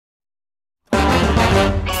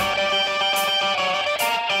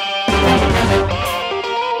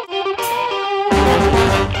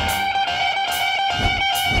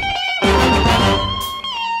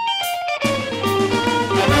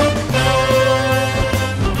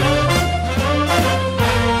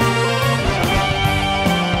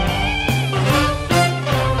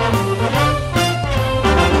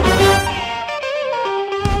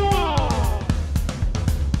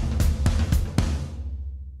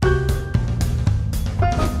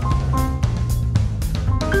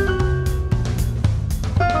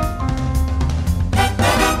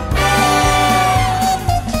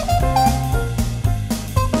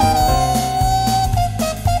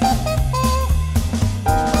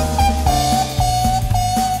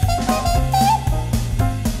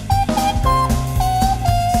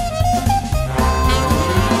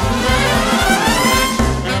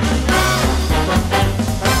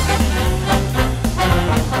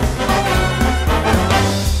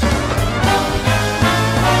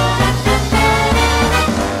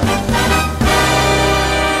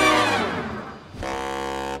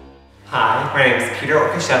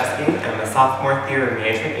Krzyzewski. I'm a sophomore theater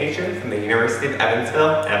management major from the University of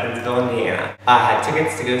Evansville, Indiana. I had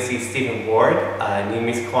tickets to go see Stephen Ward, a new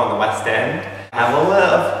musical on the West End. I had a little bit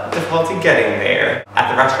of difficulty getting there. At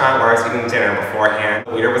the restaurant where I was eating dinner beforehand,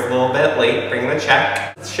 the waiter was a little bit late bringing the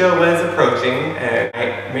check. The show was approaching and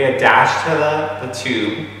I made a dash to the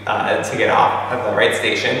tube to get off at the right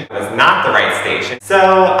station. It was not the right station,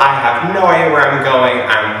 so I have no idea where I'm going.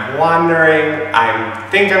 I'm wandering, I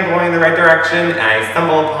think I'm going in the right direction, and I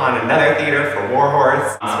stumble upon another theater for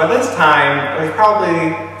Warhorse. So by this time, it was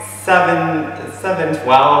probably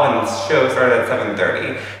 7:12 and the show started at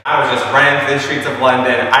 7:30. I was just running through the streets of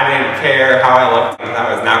London. I didn't care how I looked because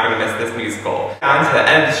I was not going to miss this musical. Down to the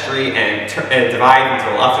end of the street and it divides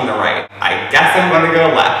into the left and the right. I guess I'm going to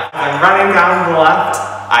go left. I'm running down the left.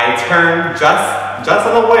 I turn just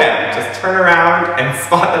on a whim, just turn around and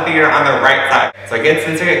spot the theater on the right side. So I get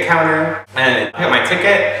to the ticket counter and I pick up my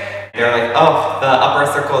ticket. They're like, oh, the upper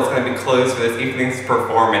circle is going to be closed for this evening's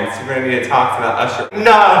performance. You're going to need to talk to the usher.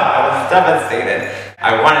 No, I was devastated.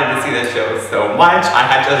 I wanted to see the show so much. I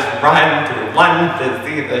had just run through London to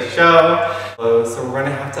see the show. So we're going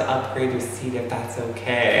to have to upgrade your seat if that's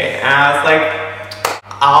okay. And I was like,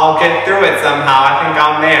 I'll get through it somehow. I think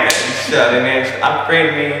I'll manage. So they managed to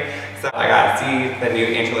upgrade me. So I got to see the new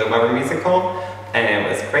Andrew Lloyd Webber musical. And it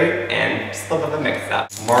was great and just a little bit of a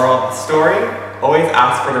mix-up. Moral of the story, always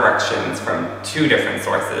ask for directions from 2 different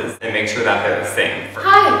sources and make sure that they're the same.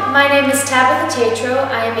 Hi, my name is Tabitha Tatro.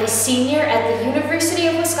 I am a senior at the University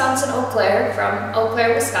of Wisconsin-Eau Claire from Eau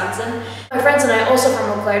Claire, Wisconsin. My friends and I, also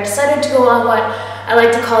from Eau Claire, decided to go on what I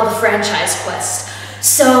like to call the franchise quest.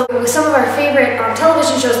 So, with some of our favorite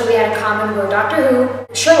television shows that we had in common were Doctor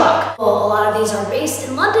Who, Sherlock. Well, a lot of these are based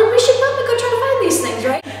in London. We should probably go try to find these things,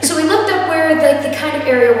 right? So we looked up where the kind of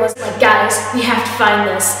area was. Like, guys, we have to find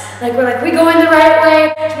this. Like, we're like, we going the right way?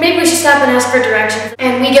 Maybe we should stop and ask for directions.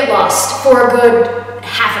 And we get lost for a good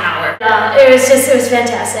half an hour. It was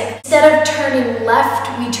fantastic. Instead of turning left,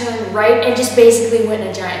 we turned right and just basically went in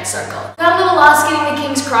a giant circle. Got a little lost getting to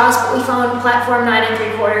King's Cross, but we found platform 9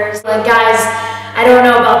 3/4. Like, guys, I don't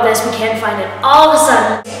know about this, we can't find it. All of a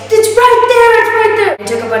sudden, it's right there! We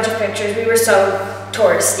took a bunch of pictures, we were so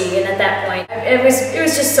touristy, and at that point, it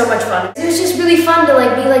was just so much fun. It was just really fun to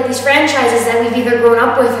be like these franchises that we've either grown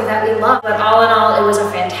up with or that we love. But all in all, it was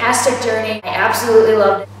a fantastic journey. I absolutely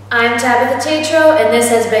loved it. I'm Tabitha Tatro, and this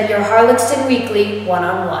has been your Harlaxton Weekly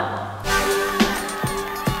One-on-One.